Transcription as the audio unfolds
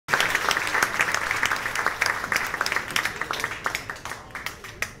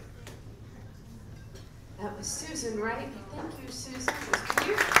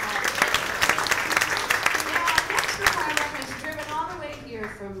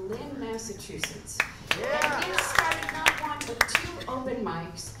from Lynn, Massachusetts. Yeah. And he started not one but 2 open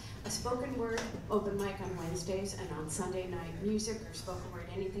mics, a spoken word open mic on Wednesdays and on Sunday night music or spoken word,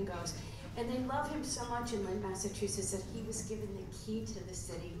 anything goes. And they love him so much in Lynn, Massachusetts that he was given the key to the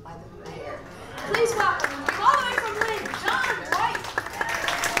city by the mayor. Please welcome him all the way from Lynn, John White.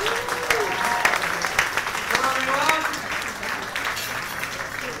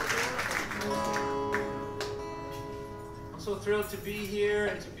 I'm so thrilled to be here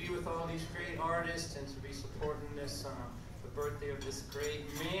and to be with all these great artists and to be supporting this, the birthday of this great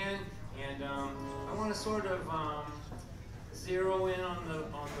man. And I want to sort of zero in on the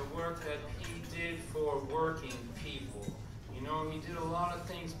work that he did for working people. You know, he did a lot of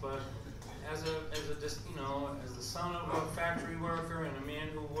things, but as the son of a factory worker and a man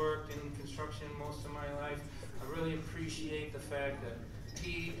who worked in construction most of my life, I really appreciate the fact that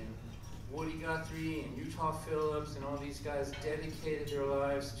he and Woody Guthrie and Utah Phillips and all these guys dedicated their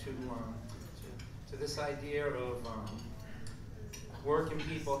lives to this idea of working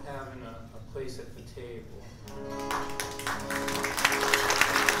people having a place at the table.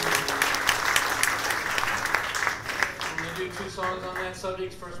 I'm going to do 2 songs on that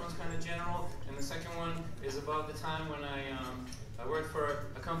subject. First one's kind of general, and the second one is about the time when I worked for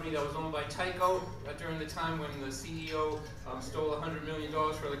a company that was owned by Tyco during the time when the CEO stole $100 million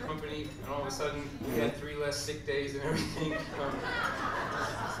for the company, and all of a sudden we had 3 less sick days and everything. We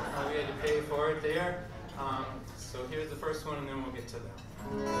had to pay for it there. So here's the first one, and then we'll get to that.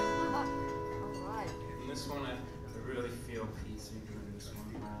 And this one, I really feel peace in doing this one.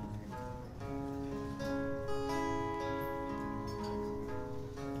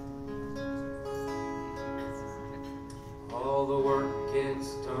 All the work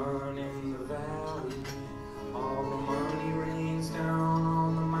gets done in the valley. All the money rains down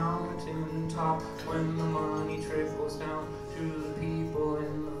on the mountain top. When the money trickles down to the people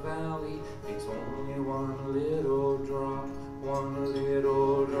in the valley, it's only one little drop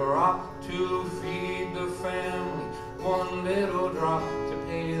to feed the family, one little drop to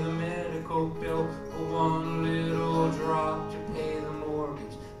pay the medical bill, one little drop to pay the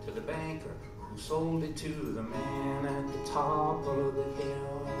mortgage to the banker who sold it to the man at the top of the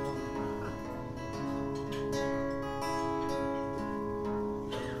hill.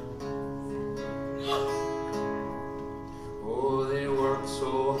 Oh, they worked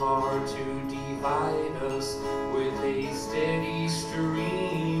so hard to divide us with a steady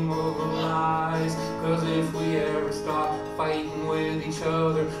stream of lies. 'Cause if we ever stop fighting with each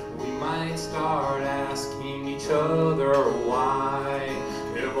other, we might start asking each other why.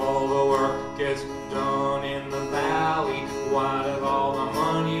 If all the work gets done in the valley, why does all the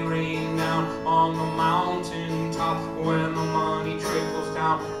money rain down on the mountain top? When the money trickles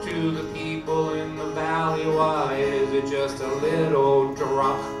down to the people in the valley, why is it just a little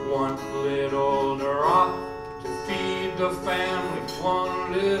drop, one little drop to feed the family,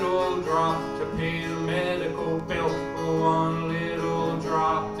 one little drop to pay the medical bill, one little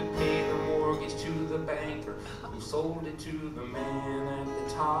drop to pay the mortgage to the banker who sold it to the man at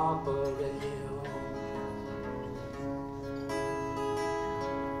the top of the hill.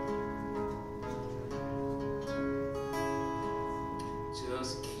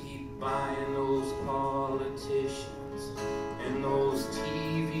 Just keep buying those politicians and those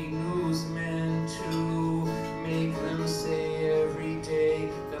TV newsmen too. Make them say every day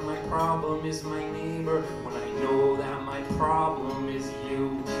that my problem is my neighbor, when I know that my problem is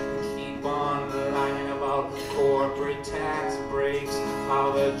you. Keep on lying about corporate tax breaks,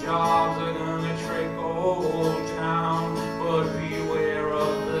 how the jobs are gonna trickle down. But beware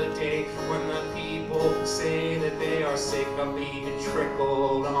of the day when the people say that they are sick of being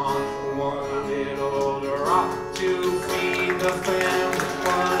trickled on. One little drop to feed the family,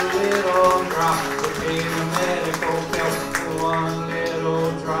 one little drop to pay the medical bill, one little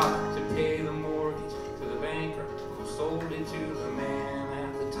drop to pay the mortgage to the banker who sold it to the man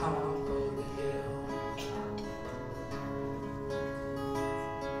at the top of the hill.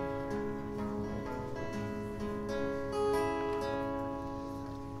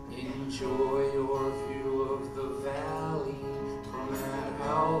 Enjoy your view of the valley from that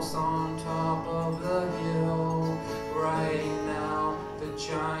house on top of the hill. Right now the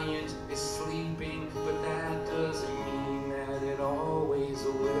giant is sleeping, but that doesn't mean that it always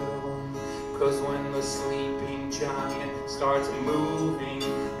will. 'Cause when the sleeping giant starts moving,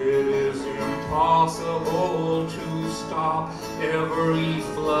 it is impossible to stop. Every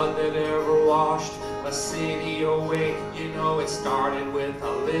flood that ever washed a city away, you know it started with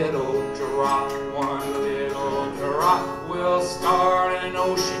a little drop. One little drop will start an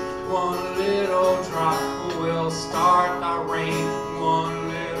ocean, one little drop will start the rain, one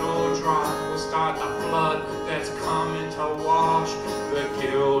little start the flood that's coming to wash the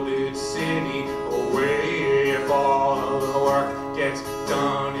gilded city away. If all of the work gets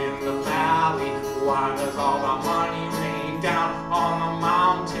done in the valley, why does all the money rain down on the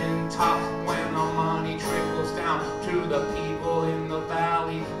mountain tops? When the money trickles down to the people in the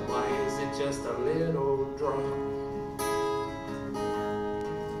valley, why is it just a little drop?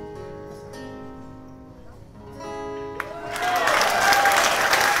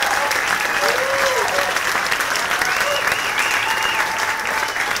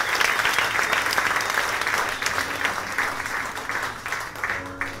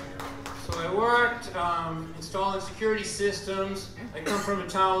 Installing security systems. I come from a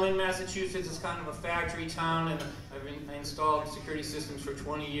town in Massachusetts. It's kind of a factory town, and I installed security systems for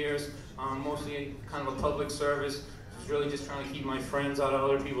 20 years, mostly kind of a public service. Just really just trying to keep my friends out of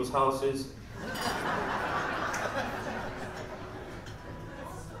other people's houses.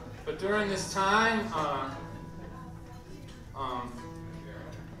 But during this time,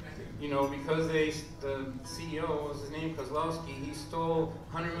 you know, because the CEO, what was his name, Kozlowski, he stole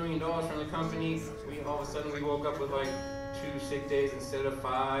 $100 million from the company. All of a sudden we woke up with like 2 sick days instead of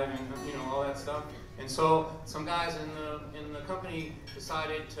 5, and you know, all that stuff. And so some guys in the company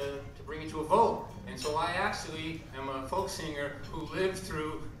decided to bring it to a vote. And so I actually am a folk singer who lived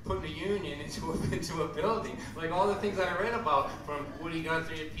through putting a union into a building. Like all the things I read about from Woody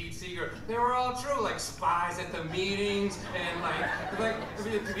Guthrie and Pete Seeger, they were all true. Like spies at the meetings, and like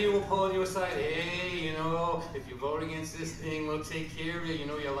people pulling you aside. Hey, you know, if you vote against this thing, we'll take care of you. You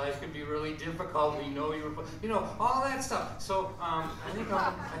know, your life could be really difficult. We know you were, you know, all that stuff. So I think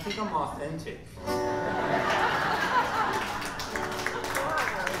I'm authentic.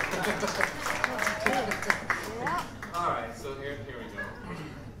 All right, so here we go.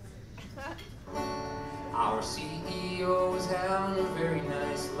 Our CEO is having a very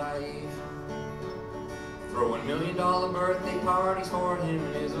nice life, throwing $1 million birthday parties for him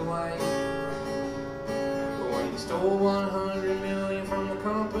and his wife. But when he stole $100 million from the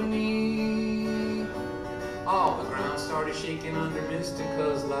company, all the ground started shaking under Mr.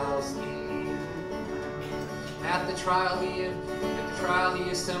 Kozlowski. At the trial, he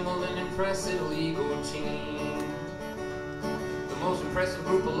assembled an impressive legal team, the most impressive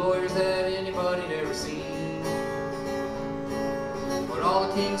group of lawyers that anybody'd ever seen. But all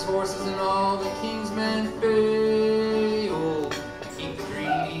the king's horses and all the king's men failed to keep the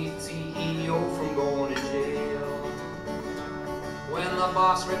greedy CEO from going to jail. When the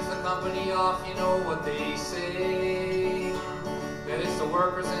boss rips the company off, you know what they say, that it's the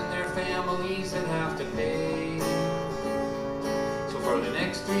workers and their families that have to pay. So for the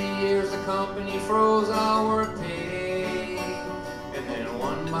next 3 years, the company froze our pay, and then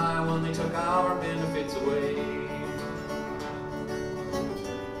one by one they took our benefits away.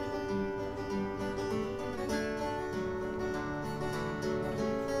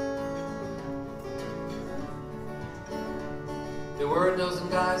 There were a dozen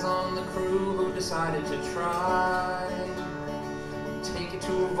guys on the crew who decided to try, take it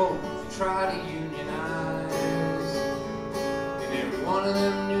to a vote, try to unionize. And every one of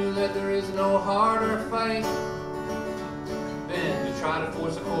them knew that there is no harder fight than to try to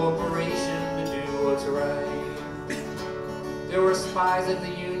force a corporation to do what's right. There were spies at the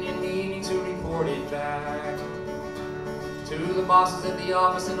union meetings who reported back to the bosses at the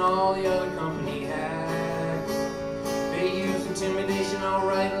office and all the other company hacks. They used intimidation,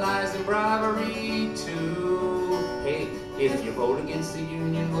 outright lies, and bribery too. Hey, if you vote against the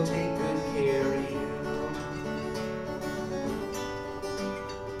union, we'll take good care of you.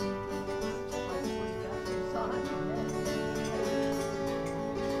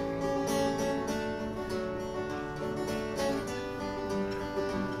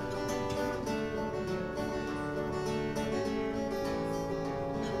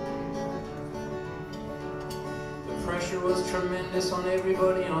 Pressure was tremendous on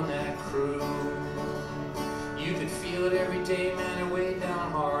everybody on that crew. You could feel it every day, man, it weighed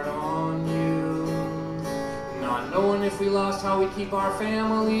down hard on you. Not knowing if we lost how we keep our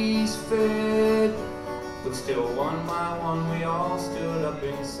families fed, but still one by one we all stood up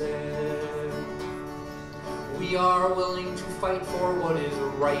and said, we are willing to fight for what is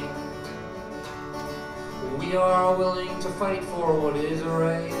right. We are willing to fight for what is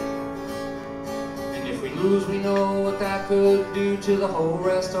right. If we lose, we know what that could do to the whole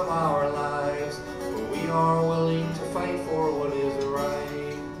rest of our lives. But we are willing to fight for what is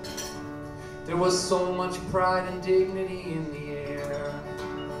right. There was so much pride and dignity in the air,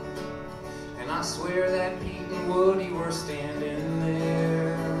 and I swear that Pete and Woody were standing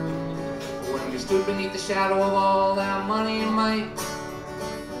there when we stood beneath the shadow of all that money and might,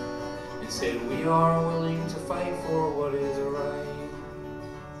 and said we are willing to fight for what is right.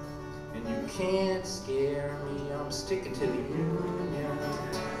 And you can't scare me, I'm sticking to the union.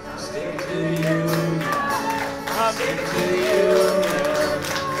 I'm sticking to the union. I'm sticking to the union.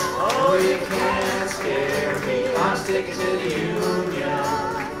 Oh, you can't scare me, I'm sticking to the union.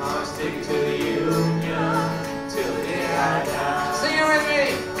 I'm sticking to the union till the day I die. Sing it with me!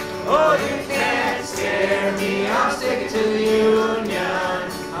 Oh, you can't scare me, I'm sticking to the union.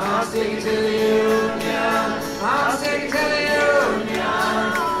 I'm sticking to the union. I'm sticking to the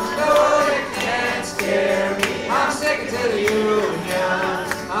union. No, you can't scare me. I'm sticking to the union.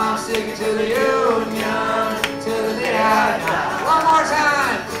 I'm sticking to the union till the day I die. One more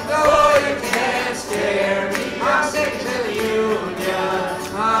time. No, you can't scare me. I'm sticking to the union.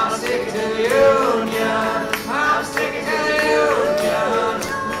 I'm sticking to the union. I'm sticking to the union.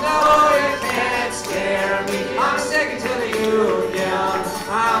 No, you can't scare me. I'm sticking to the union.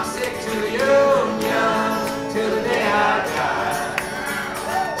 I'm sticking to the union till the day I die.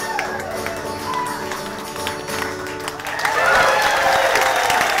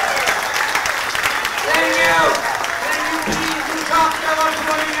 Thank you.